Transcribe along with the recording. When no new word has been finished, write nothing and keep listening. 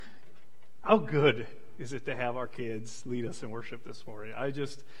How good is it to have our kids lead us in worship this morning?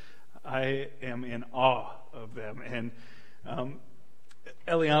 I am in awe of them. And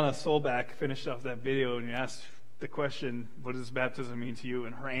Eliana Solbach finished off that video and asked the question, what does baptism mean to you?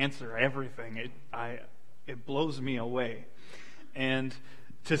 And her answer, everything. It blows me away. And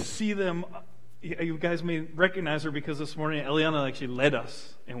to see them, you guys may recognize her because this morning Eliana actually led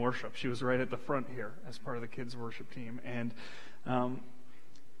us in worship. She was right at the front here as part of the kids' worship team. And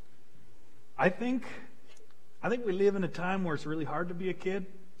I think we live in a time where it's really hard to be a kid.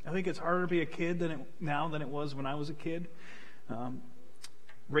 I think it's harder to be a kid now than it was when I was a kid.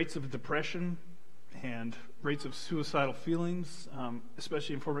 Rates of depression and rates of suicidal feelings,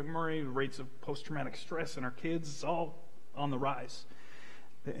 especially in Fort McMurray, rates of post-traumatic stress in our kids, it's all on the rise.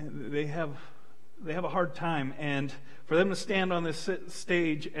 They have a hard time, and for them to stand on this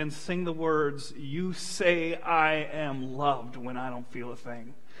stage and sing the words, "You say I am loved when I don't feel a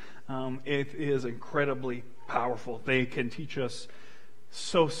thing," it is incredibly powerful. They can teach us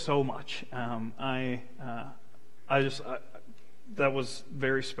so much. That was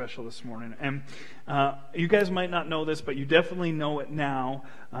very special this morning. And you guys might not know this, but you definitely know it now.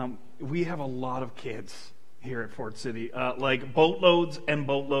 We have a lot of kids here at Fort City, like boatloads and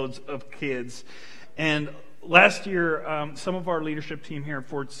boatloads of kids. And last year, some of our leadership team here at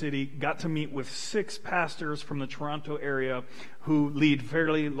Fort City got to meet with 6 pastors from the Toronto area who lead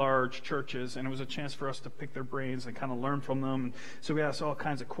fairly large churches, and it was a chance for us to pick their brains and kind of learn from them. So we asked all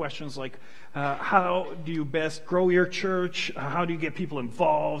kinds of questions like, how do you best grow your church? How do you get people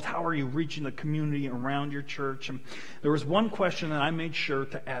involved? How are you reaching the community around your church? And there was one question that I made sure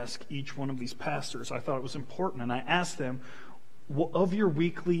to ask each one of these pastors. I thought it was important, and I asked them, of your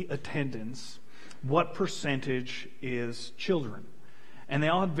weekly attendance, what percentage is children? And they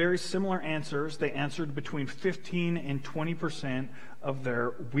all had very similar answers. They answered between 15 and 20% of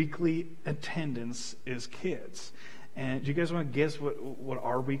their weekly attendance is kids. And do you guys want to guess what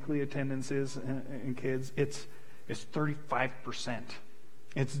our weekly attendance is in kids? It's 35%.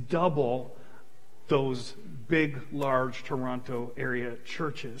 It's double those big, large Toronto area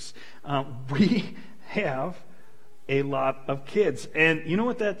churches. We have a lot of kids. And you know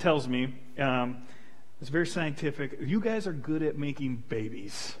what that tells me? It's very scientific. You guys are good at making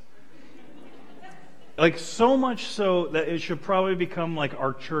babies. Like, so much so that it should probably become like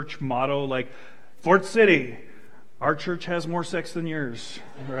our church motto, like, Fort City, our church has more sex than yours,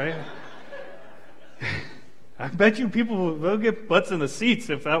 right? I bet you people, they'll get butts in the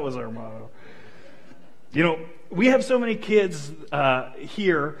seats if that was our motto. You know, we have so many kids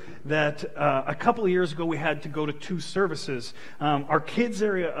here that a couple of years ago we had to go to 2 services. Our kids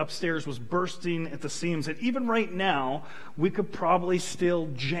area upstairs was bursting at the seams, and even right now we could probably still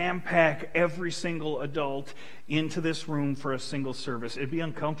jam-pack every single adult into this room for a single service. It'd be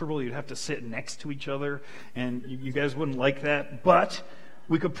uncomfortable. You'd have to sit next to each other, and you guys wouldn't like that, but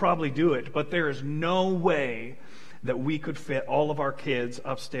we could probably do it. But there is no way that we could fit all of our kids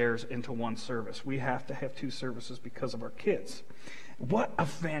upstairs into one service. We have to have 2 services because of our kids. What a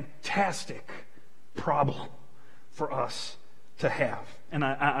fantastic problem for us to have. And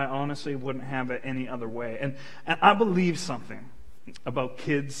I honestly wouldn't have it any other way. And I believe something about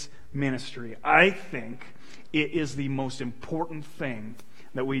kids ministry. I think it is the most important thing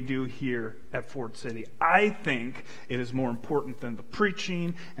that we do here at Fort City. I think it is more important than the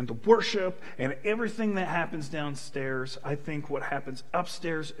preaching and the worship and everything that happens downstairs. I think what happens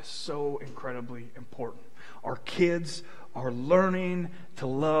upstairs is so incredibly important. Our kids are learning to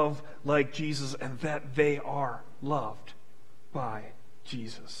love like Jesus, and that they are loved by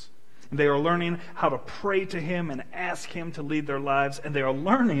Jesus. They are learning how to pray to Him and ask Him to lead their lives. And they are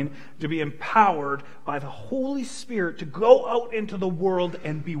learning to be empowered by the Holy Spirit to go out into the world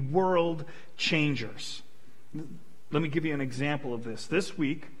and be world changers. Let me give you an example of this. This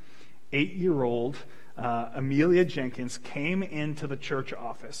week, 8-year-old Amelia Jenkins came into the church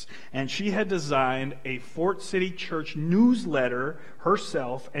office, and she had designed a Fort City Church newsletter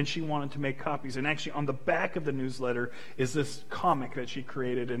herself, and she wanted to make copies. And actually, on the back of the newsletter is this comic that she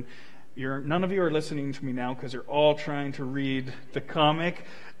created. And none of you are listening to me now because you're all trying to read the comic.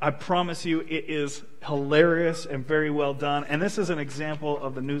 I promise you it is hilarious and very well done. And this is an example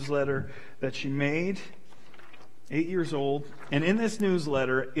of the newsletter that she made, 8 years old. And in this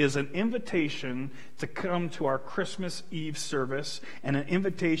newsletter is an invitation to come to our Christmas Eve service and an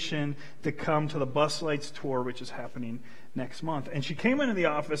invitation to come to the Bus Lights tour, which is happening next month. And she came into the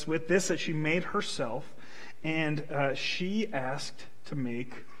office with this that she made herself, and she asked to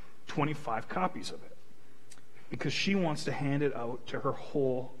make 25 copies of it because she wants to hand it out to her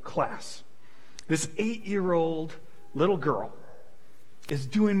whole class. This 8-year-old little girl is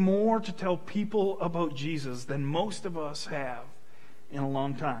doing more to tell people about Jesus than most of us have in a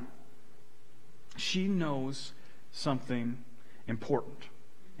long time. She knows something important,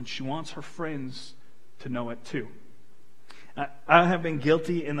 and she wants her friends to know it too. I have been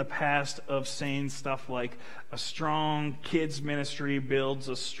guilty in the past of saying stuff like, a strong kids ministry builds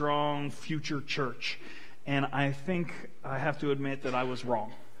a strong future church. And I think I have to admit that I was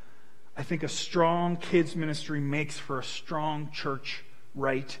wrong. I think a strong kids ministry makes for a strong church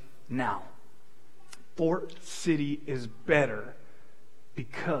right now. Fort City is better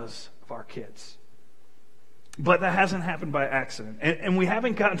because of our kids. But that hasn't happened by accident. And we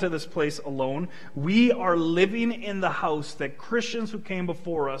haven't gotten to this place alone. We are living in the house that Christians who came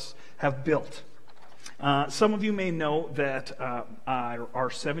before us have built. Some of you may know that our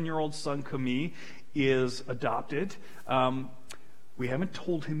 7-year-old son, Camille, is adopted. We haven't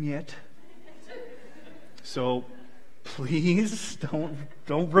told him yet. So please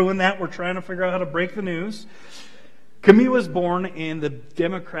don't ruin that. We're trying to figure out how to break the news. Camille was born in the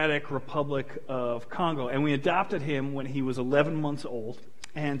Democratic Republic of Congo, and we adopted him when he was 11 months old.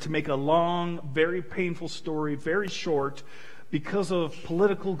 And to make a long, very painful story very short, because of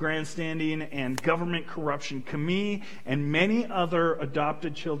political grandstanding and government corruption, Camille and many other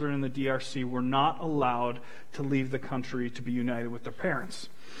adopted children in the DRC were not allowed to leave the country to be united with their parents.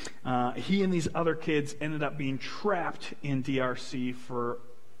 He and these other kids ended up being trapped in DRC for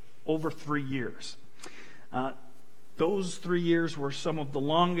over 3 years. Those 3 years were some of the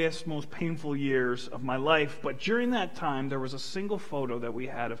longest, most painful years of my life. But during that time, there was a single photo that we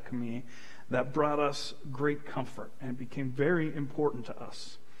had of Camille that brought us great comfort and became very important to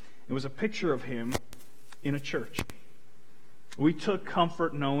us. It was a picture of him in a church. We took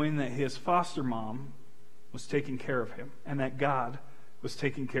comfort knowing that his foster mom was taking care of him and that God was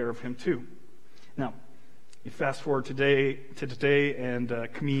taking care of him too. Now, you fast forward to today, and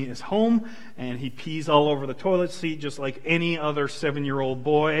Camille is home, and he pees all over the toilet seat just like any other 7-year-old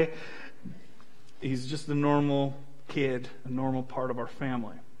boy. He's just a normal kid, a normal part of our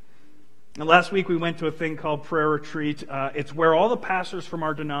family. And last week we went to a thing called Prayer Retreat. It's where all the pastors from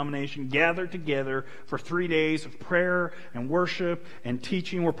our denomination gather together for 3 days of prayer and worship and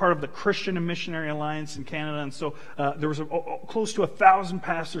teaching. We're part of the Christian and Missionary Alliance in Canada, and so there was close to 1,000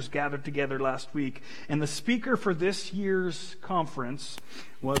 pastors gathered together last week. And the speaker for this year's conference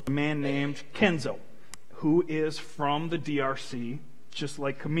was a man named Kenzo, who is from the DRC, just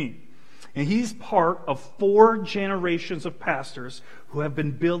like Camille. And he's part of 4 generations of pastors who have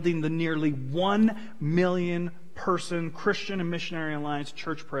been building the nearly 1 million person Christian and Missionary Alliance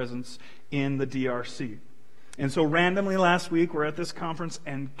church presence in the DRC. And so randomly last week we're at this conference,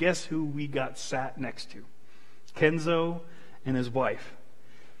 and guess who we got sat next to? Kenzo and his wife.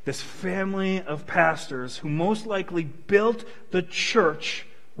 This family of pastors who most likely built the church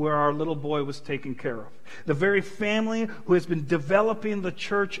where our little boy was taken care of. The very family who has been developing the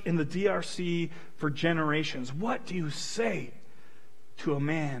church in the DRC for generations. What do you say to a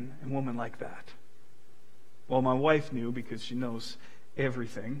man and woman like that? Well, my wife knew because she knows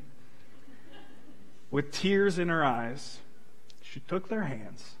everything. With tears in her eyes, she took their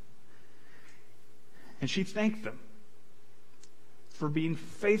hands and she thanked them for being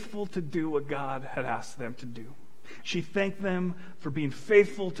faithful to do what God had asked them to do. She thanked them for being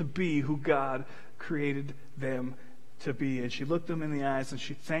faithful to be who God created them to be. And she looked them in the eyes and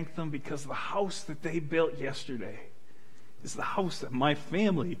she thanked them because the house that they built yesterday is the house that my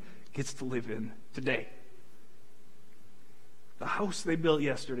family gets to live in today. The house they built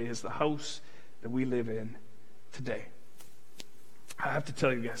yesterday is the house that we live in today. I have to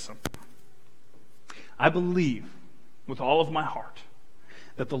tell you guys something. I believe with all of my heart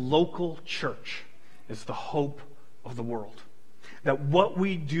that the local church is the hope of the world. That what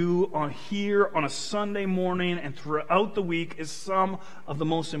we do here on a Sunday morning and throughout the week is some of the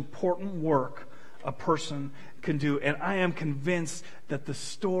most important work a person can do. And I am convinced that the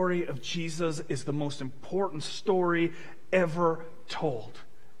story of Jesus is the most important story ever told.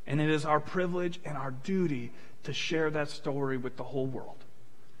 And it is our privilege and our duty to share that story with the whole world.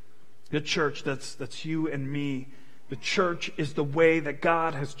 The church, that's you and me. The church is the way that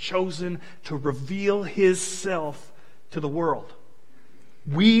God has chosen to reveal His self to the world.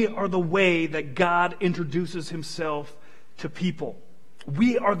 We are the way that God introduces Himself to people.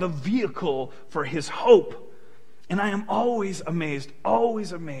 We are the vehicle for His hope. And I am always amazed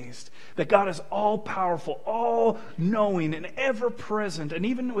that God is all-powerful, all-knowing, and ever-present. And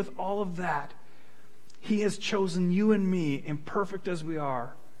even with all of that, He has chosen you and me, imperfect as we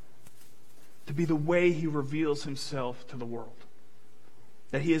are, to be the way He reveals Himself to the world.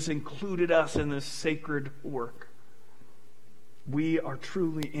 That He has included us in this sacred work. We are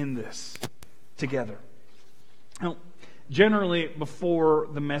truly in this together. Now, generally, before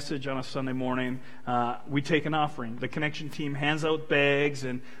the message on a Sunday morning, we take an offering. The Connection team hands out bags,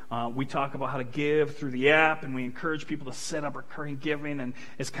 and we talk about how to give through the app, and we encourage people to set up recurring giving, and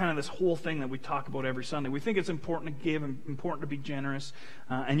it's kind of this whole thing that we talk about every Sunday. We think it's important to give and important to be generous,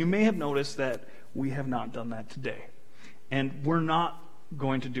 and you may have noticed that we have not done that today. And we're not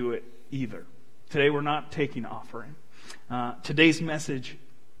going to do it either. Today we're not taking offering. Today's message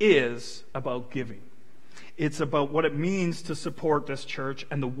is about giving. It's about what it means to support this church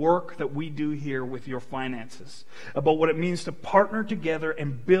and the work that we do here with your finances. About what it means to partner together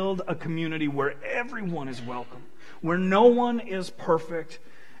and build a community where everyone is welcome, where no one is perfect,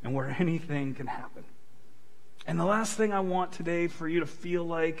 and where anything can happen. And the last thing I want today for you to feel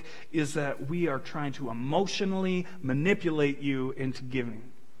like is that we are trying to emotionally manipulate you into giving.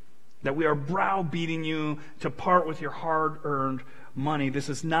 That we are browbeating you to part with your hard-earned money. This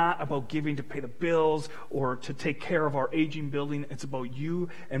is not about giving to pay the bills or to take care of our aging building. It's about you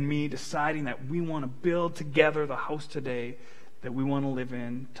and me deciding that we want to build together the house today that we want to live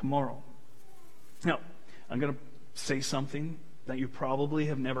in tomorrow. Now, I'm going to say something that you probably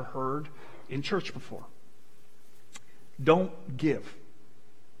have never heard in church before. Don't give.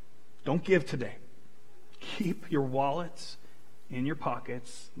 Don't give today. Keep your wallets in your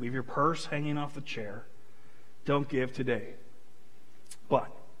pockets. Leave your purse hanging off the chair. Don't give today. But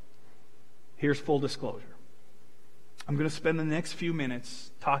here's full disclosure. I'm going to spend the next few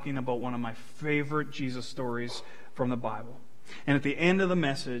minutes talking about one of my favorite Jesus stories from the Bible. And at the end of the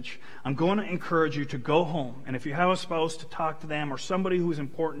message, I'm going to encourage you to go home. And if you have a spouse, to talk to them, or somebody who's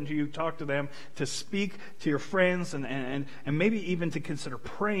important to you, talk to them, to speak to your friends, and maybe even to consider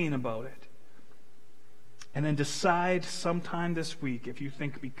praying about it. And then decide sometime this week if you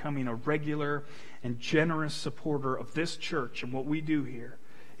think becoming a regular and generous supporter of this church and what we do here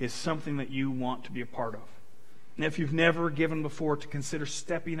is something that you want to be a part of. And if you've never given before, to consider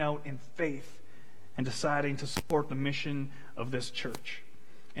stepping out in faith and deciding to support the mission of this church.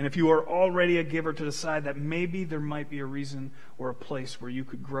 And if you are already a giver, to decide that maybe there might be a reason or a place where you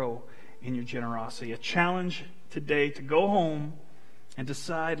could grow in your generosity. A challenge today to go home and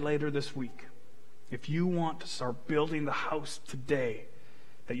decide later this week, if you want to start building the house today,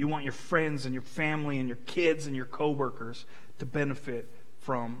 that you want your friends and your family and your kids and your coworkers to benefit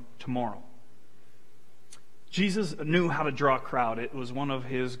from tomorrow. Jesus knew how to draw a crowd. It was one of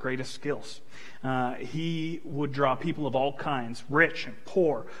his greatest skills. He would draw people of all kinds, rich and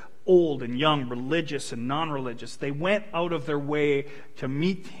poor, old and young, religious and non-religious. They went out of their way to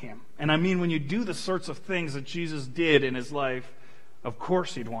meet him. And I mean, when you do the sorts of things that Jesus did in his life, of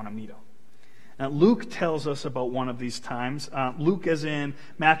course you'd want to meet him. Now, Luke tells us about one of these times. Luke as in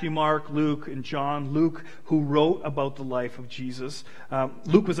Matthew, Mark, Luke, and John. Luke, who wrote about the life of Jesus.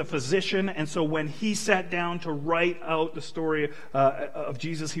 Luke was a physician, and so when he sat down to write out the story of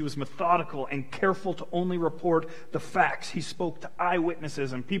Jesus, he was methodical and careful to only report the facts. He spoke to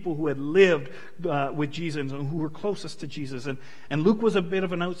eyewitnesses and people who had lived with Jesus and who were closest to Jesus. And Luke was a bit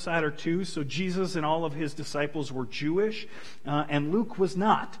of an outsider too, so Jesus and all of his disciples were Jewish, and Luke was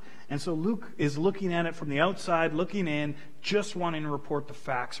not. And so Luke is looking at it from the outside, looking in, just wanting to report the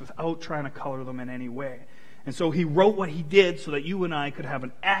facts without trying to color them in any way. And so he wrote what he did so that you and I could have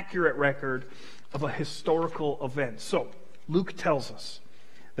an accurate record of a historical event. So Luke tells us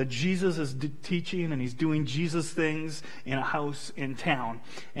that Jesus is teaching and he's doing Jesus things in a house in town.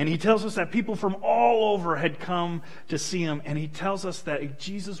 And he tells us that people from all over had come to see him. And he tells us that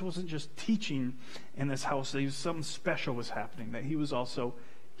Jesus wasn't just teaching in this house, that something special was happening, that he was also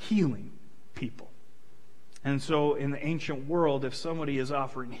healing people. And so in the ancient world, if somebody is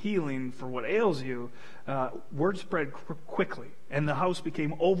offering healing for what ails you, word spread quickly, and the house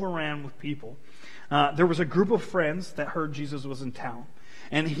became overran with people. There was a group of friends that heard Jesus was in town,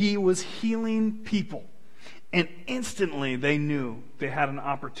 and he was healing people. And instantly they knew they had an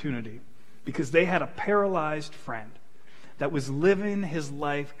opportunity, because they had a paralyzed friend that was living his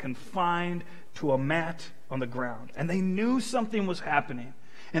life confined to a mat on the ground. And they knew something was happening.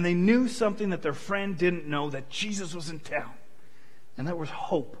 And they knew something that their friend didn't know, that Jesus was in town. And there was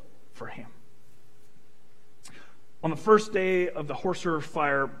hope for him. On the first day of the Horse River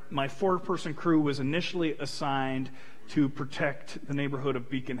fire, my 4-person crew was initially assigned to protect the neighborhood of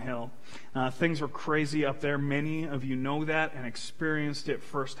Beacon Hill. Things were crazy up there. Many of you know that and experienced it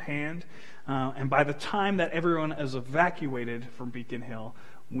firsthand. And by the time that everyone is evacuated from Beacon Hill,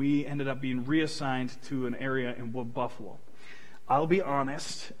 we ended up being reassigned to an area in Wood Buffalo. I'll be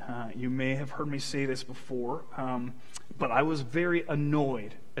honest, you may have heard me say this before, but I was very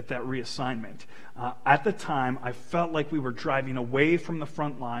annoyed at that reassignment. At the time, I felt like we were driving away from the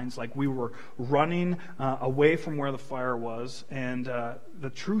front lines, like we were running away from where the fire was. And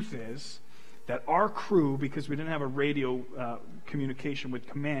the truth is that our crew, because we didn't have a radio communication with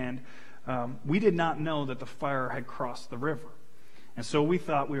command, we did not know that the fire had crossed the river. And so we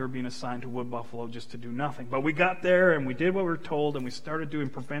thought we were being assigned to Wood Buffalo just to do nothing. But we got there and we did what we were told, and we started doing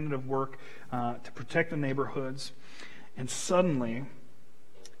preventative work to protect the neighborhoods. And suddenly,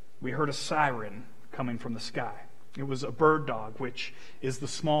 we heard a siren coming from the sky. It was a bird dog, which is the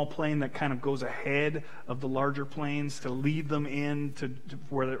small plane that kind of goes ahead of the larger planes to lead them in to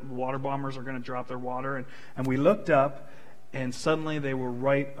where the water bombers are going to drop their water. And we looked up, and suddenly they were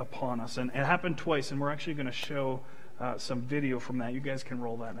right upon us. And it happened twice, and we're actually going to show some video from that. You guys can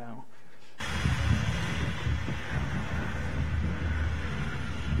roll that now.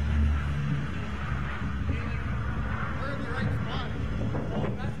 We're in the right spot. Oh,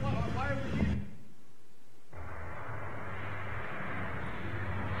 that's why are we here?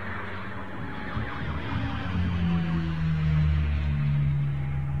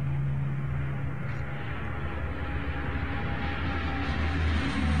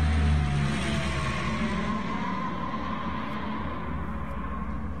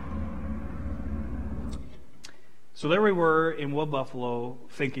 So there we were in Wood Buffalo,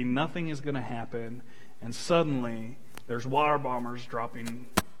 thinking nothing is going to happen, and suddenly there's water bombers dropping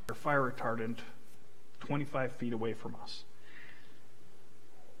their fire retardant 25 feet away from us.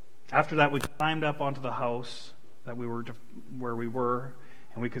 After that, we climbed up onto the house that where we were,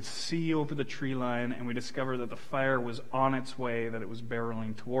 and we could see over the tree line, and we discovered that the fire was on its way, that it was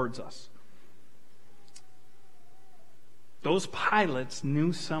barreling towards us. Those pilots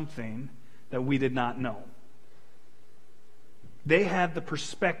knew something that we did not know. They had the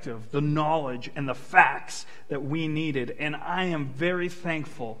perspective, the knowledge, and the facts that we needed. And I am very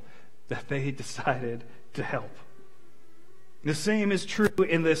thankful that they decided to help. The same is true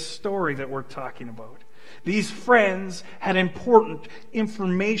in this story that we're talking about. These friends had important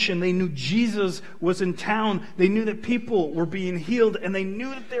information. They knew Jesus was in town. They knew that people were being healed. And they knew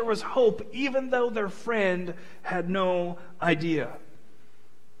that there was hope, even though their friend had no idea.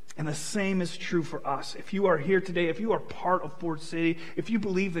 And the same is true for us. If you are here today, if you are part of Fort City, if you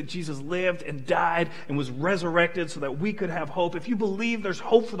believe that Jesus lived and died and was resurrected so that we could have hope, if you believe there's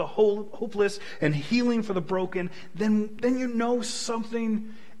hope for the hopeless and healing for the broken, then you know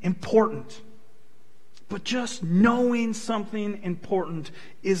something important. But just knowing something important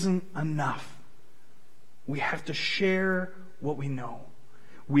isn't enough. We have to share what we know.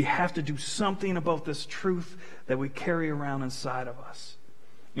 We have to do something about this truth that we carry around inside of us.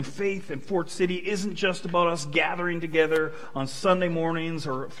 And faith in Fort City isn't just about us gathering together on Sunday mornings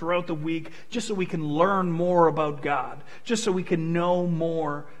or throughout the week just so we can learn more about God, just so we can know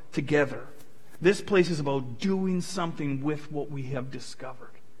more together. This place is about doing something with what we have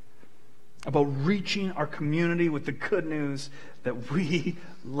discovered, about reaching our community with the good news that we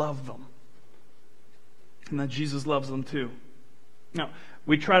love them and that Jesus loves them too. Now,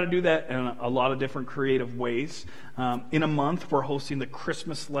 we try to do that in a lot of different creative ways. In a month, we're hosting the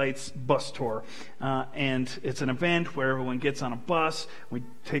Christmas Lights Bus Tour. And it's an event where everyone gets on a bus. We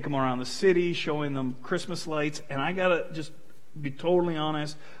take them around the city, showing them Christmas lights. And I got to just be totally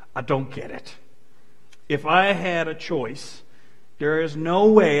honest, I don't get it. If I had a choice, there is no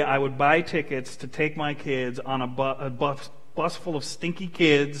way I would buy tickets to take my kids on a bus full of stinky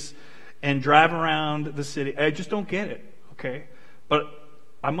kids and drive around the city. I just don't get it, okay? But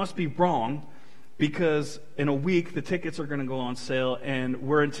I must be wrong, because in a week the tickets are going to go on sale, and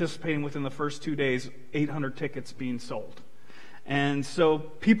we're anticipating within the first 2 days 800 tickets being sold. And so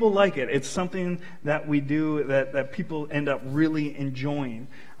people like it. It's something that we do that people end up really enjoying.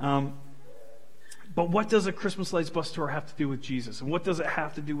 But what does a Christmas Lights Bus Tour have to do with Jesus? And what does it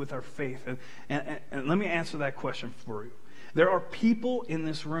have to do with our faith? And let me answer that question for you. There are people in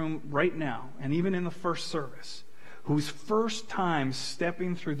this room right now, and even in the first service, whose first time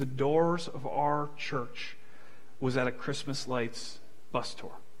stepping through the doors of our church was at a Christmas Lights Bus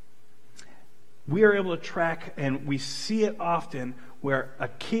Tour. We are able to track, and we see it often, where a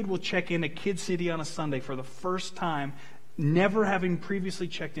kid will check into Kid City on a Sunday for the first time, never having previously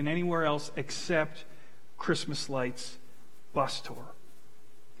checked in anywhere else except Christmas Lights Bus Tour.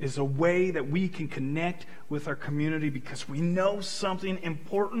 Is a way that we can connect with our community because we know something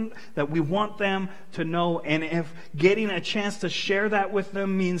important that we want them to know. And if getting a chance to share that with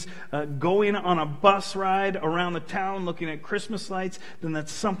them means going on a bus ride around the town looking at Christmas lights, then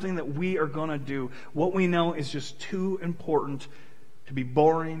that's something that we are going to do. What we know is just too important to be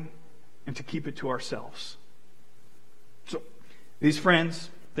boring and to keep it to ourselves. So these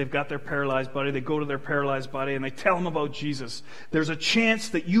friends, They've got their paralyzed buddy. They go to their paralyzed buddy and they tell him about Jesus. There's a chance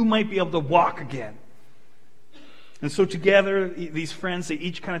that you might be able to walk again. And so together, these friends, they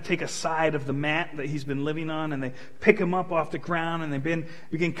each kind of take a side of the mat that he's been living on, and they pick him up off the ground, and they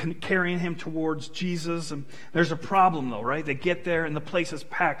begin carrying him towards Jesus. And there's a problem, though, right? They get there, and the place is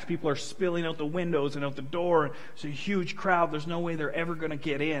packed. People are spilling out the windows and out the door. And it's a huge crowd. There's no way they're ever going to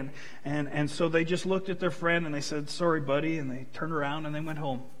get in. And so they just looked at their friend, and they said, "Sorry, buddy," and they turned around, and they went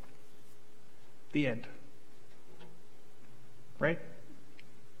home. The end. Right?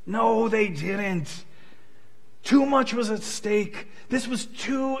 No, they didn't. Too much was at stake. This was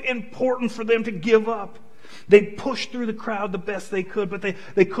too important for them to give up. They pushed through the crowd the best they could, but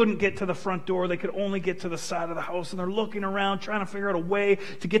they couldn't get to the front door. They could only get to the side of the house, and they're looking around, trying to figure out a way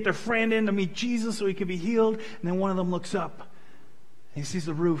to get their friend in to meet Jesus so he could be healed. And then one of them looks up, and he sees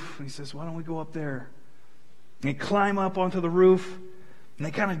the roof, and he says, "Why don't we go up there?" And they climb up onto the roof, and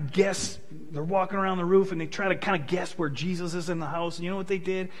they kind of guess. They're walking around the roof, and they try to kind of guess where Jesus is in the house. And you know what they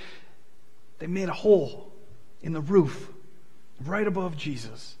did? They made a hole in the roof, right above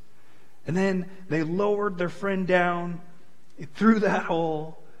Jesus. And then they lowered their friend down through that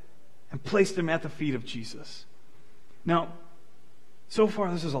hole and placed him at the feet of Jesus. Now, so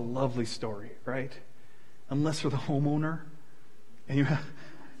far this is a lovely story, right? Unless you're the homeowner and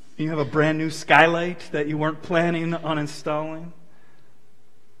you have a brand new skylight that you weren't planning on installing.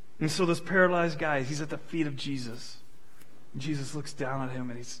 And so this paralyzed guy, he's at the feet of Jesus. And Jesus looks down at him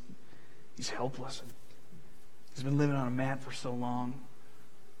and he's helpless. He's been living on a mat for so long.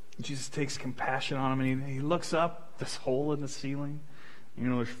 Jesus takes compassion on him, and he looks up this hole in the ceiling. You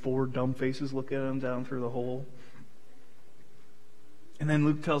know, there's 4 dumb faces looking at him down through the hole. And then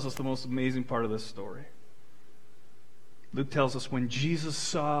Luke tells us the most amazing part of this story. Luke tells us when Jesus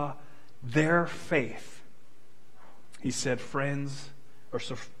saw their faith, he said, friend,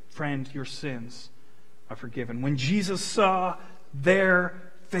 your sins are forgiven. When Jesus saw their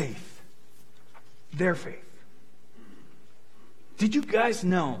faith. Did you guys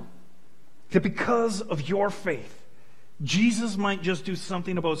know that because of your faith, Jesus might just do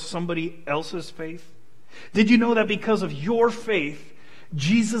something about somebody else's faith? Did you know that because of your faith,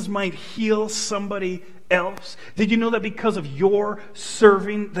 Jesus might heal somebody else? Did you know that because of your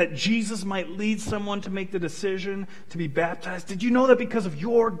serving, that Jesus might lead someone to make the decision to be baptized? Did you know that because of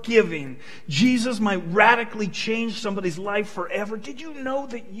your giving, Jesus might radically change somebody's life forever? Did you know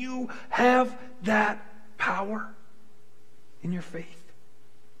that you have that power in your faith?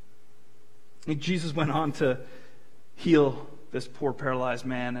 And Jesus went on to heal this poor paralyzed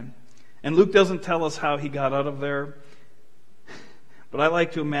man. And Luke doesn't tell us how he got out of there. But I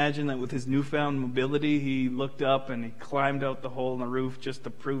like to imagine that with his newfound mobility, he looked up and he climbed out the hole in the roof just to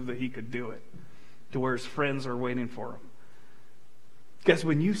prove that he could do it, to where his friends are waiting for him. Because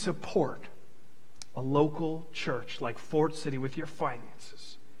when you support a local church like Fort City with your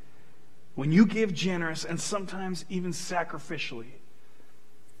finances, when you give generous and sometimes even sacrificially,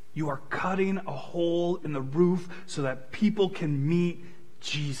 you are cutting a hole in the roof so that people can meet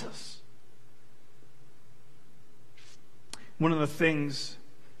Jesus. One of the things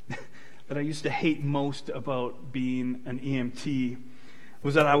that I used to hate most about being an EMT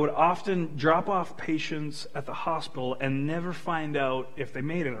was that I would often drop off patients at the hospital and never find out if they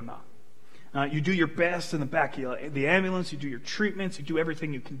made it or not. You do your best in the back of the ambulance, you do your treatments, you do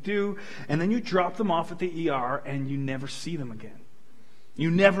everything you can do, and then you drop them off at the ER and you never see them again.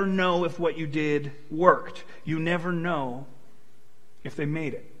 You never know if what you did worked. You never know if they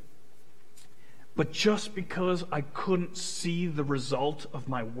made it. But just because I couldn't see the result of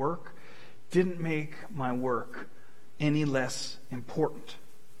my work didn't make my work any less important.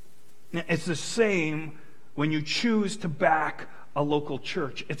 Now, it's the same when you choose to back a local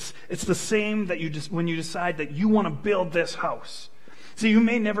church. It's the same that when you decide that you want to build this house. So you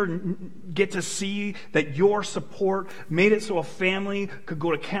may never get to see that your support made it so a family could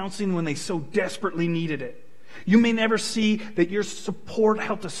go to counseling when they so desperately needed it. You may never see that your support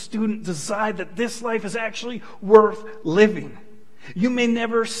helped a student decide that this life is actually worth living. You may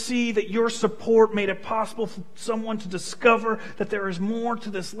never see that your support made it possible for someone to discover that there is more to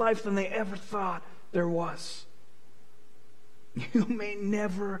this life than they ever thought there was. You may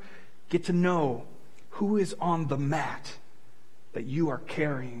never get to know who is on the mat that you are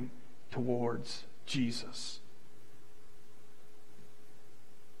carrying towards Jesus.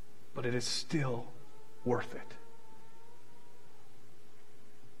 But it is still worth it.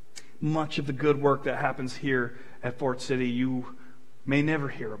 Much of the good work that happens here at Fort City you may never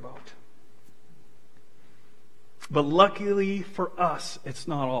hear about. But luckily for us, it's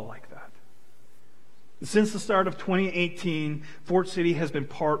not all like that. Since the start of 2018, Fort City has been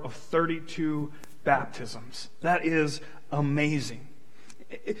part of 32 baptisms. That is amazing.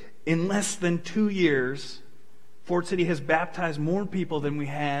 In less than 2 years, Fort City has baptized more people than we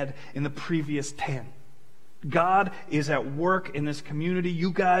had in the previous 10. God is at work in this community.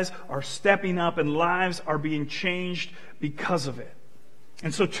 You guys are stepping up and lives are being changed because of it.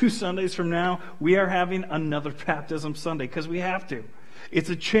 And so 2 Sundays from now, we are having another Baptism Sunday because we have to.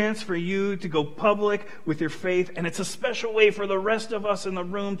 It's a chance for you to go public with your faith, and it's a special way for the rest of us in the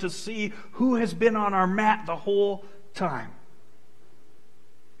room to see who has been on our mat the whole time.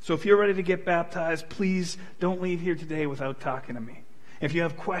 So if you're ready to get baptized, please don't leave here today without talking to me. If you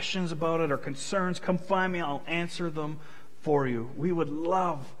have questions about it or concerns, come find me. I'll answer them for you. We would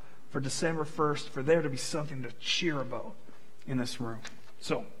love for December 1st for there to be something to cheer about in this room.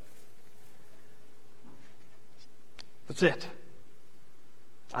 So, that's it.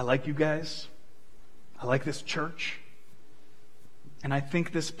 I like you guys. I like this church. And I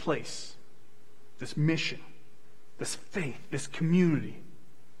think this place, this mission, this faith, this community,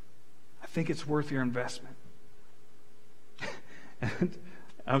 I think it's worth your investment. And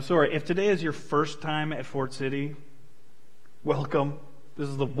I'm sorry, if today is your first time at Fort City, welcome. This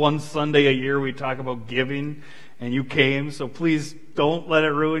is the one Sunday a year we talk about giving, and you came, so please don't let it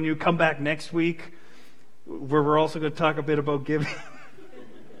ruin you. Come back next week, where we're also going to talk a bit about giving.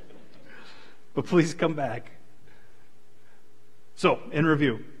 But please come back. So, in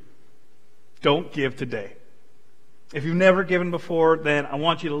review, don't give today. If you've never given before, then I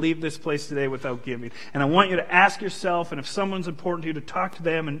want you to leave this place today without giving. And I want you to ask yourself, and if someone's important to you, to talk to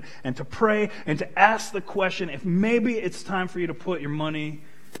them and to pray and to ask the question if maybe it's time for you to put your money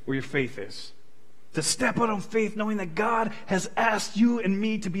where your faith is. To step out on faith knowing that God has asked you and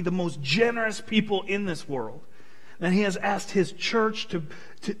me to be the most generous people in this world. And He has asked His church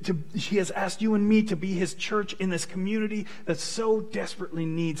He has asked you and me to be His church in this community that so desperately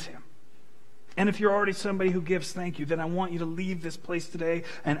needs Him. And if you're already somebody who gives, thank you. Then I want you to leave this place today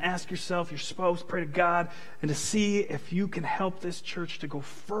and ask yourself, your spouse, pray to God, and to see if you can help this church to go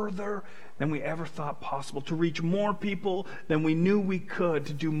further than we ever thought possible, to reach more people than we knew we could,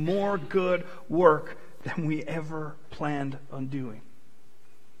 to do more good work than we ever planned on doing.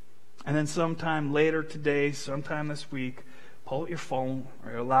 And then sometime later today, sometime this week, pull out your phone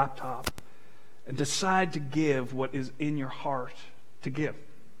or your laptop and decide to give what is in your heart to give.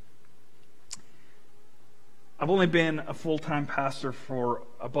 I've only been a full-time pastor for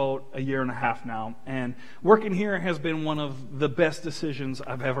about a year and a half now, and working here has been one of the best decisions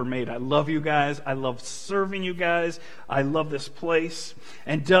I've ever made. I love you guys. I love serving you guys. I love this place.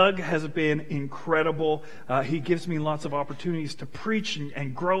 And Doug has been incredible. He gives me lots of opportunities to preach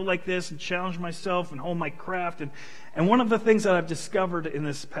and grow like this and challenge myself and hone my craft. And one of the things that I've discovered in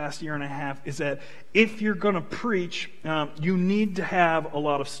this past year and a half is that if you're going to preach, you need to have a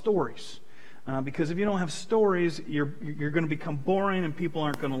lot of stories. Because if you don't have stories, you're going to become boring and people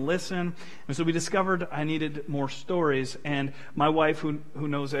aren't going to listen. And so we discovered I needed more stories. And my wife, who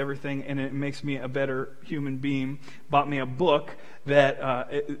knows everything and it makes me a better human being, bought me a book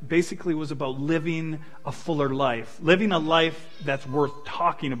that it basically was about living a fuller life. Living a life that's worth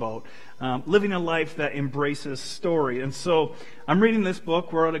talking about. Living a life that embraces story. And so I'm reading this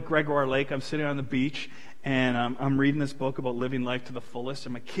book. We're out at Gregoire Lake. I'm sitting on the beach. And I'm reading this book about living life to the fullest.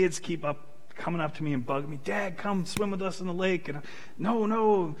 And my kids keep coming up to me and bugging me, Dad, come swim with us in the lake. And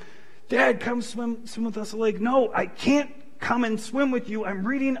no, Dad, come swim with us in the lake. No, I can't come and swim with you. I'm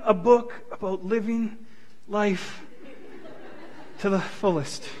reading a book about living life to the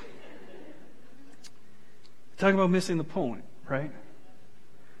fullest. Talking about missing the point, right?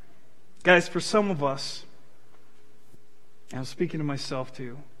 Guys, for some of us, and I'm speaking to myself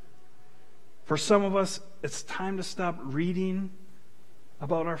too, for some of us, it's time to stop reading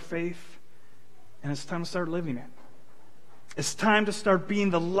about our faith. And it's time to start living it. It's time to start being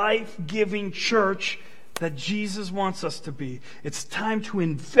the life-giving church that Jesus wants us to be. It's time to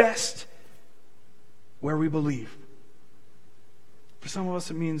invest where we believe. For some of us,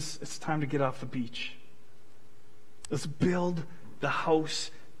 it means it's time to get off the beach. Let's build the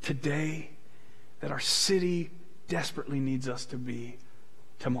house today that our city desperately needs us to be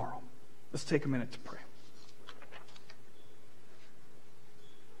tomorrow. Let's take a minute to pray.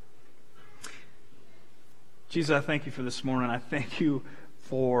 Jesus, I thank you for this morning. I thank you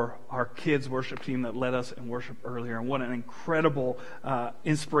for our kids' worship team that led us in worship earlier. And what an incredible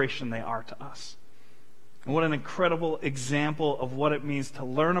inspiration they are to us. And what an incredible example of what it means to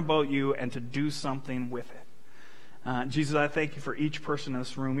learn about you and to do something with it. Jesus, I thank you for each person in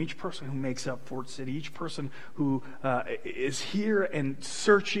this room, each person who makes up Fort City, each person who is here and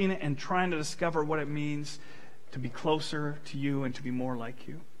searching and trying to discover what it means to be closer to you and to be more like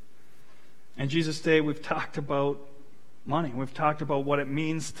you. And Jesus, today we've talked about money. We've talked about what it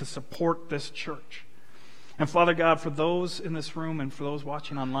means to support this church. And Father God, for those in this room and for those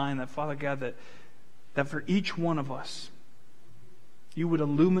watching online, that Father God, that for each one of us, you would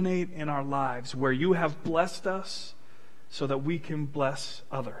illuminate in our lives where you have blessed us so that we can bless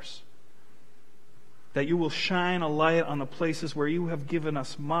others. That you will shine a light on the places where you have given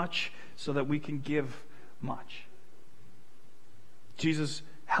us much so that we can give much. Jesus,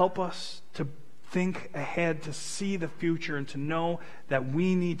 help us to think ahead, to see the future, and to know that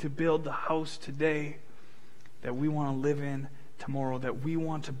we need to build the house today that we want to live in tomorrow, that we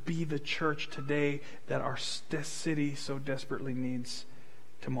want to be the church today that our city so desperately needs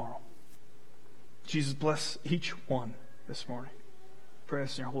tomorrow. Jesus, bless each one this morning. Pray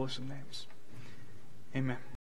this in your holy names. Amen.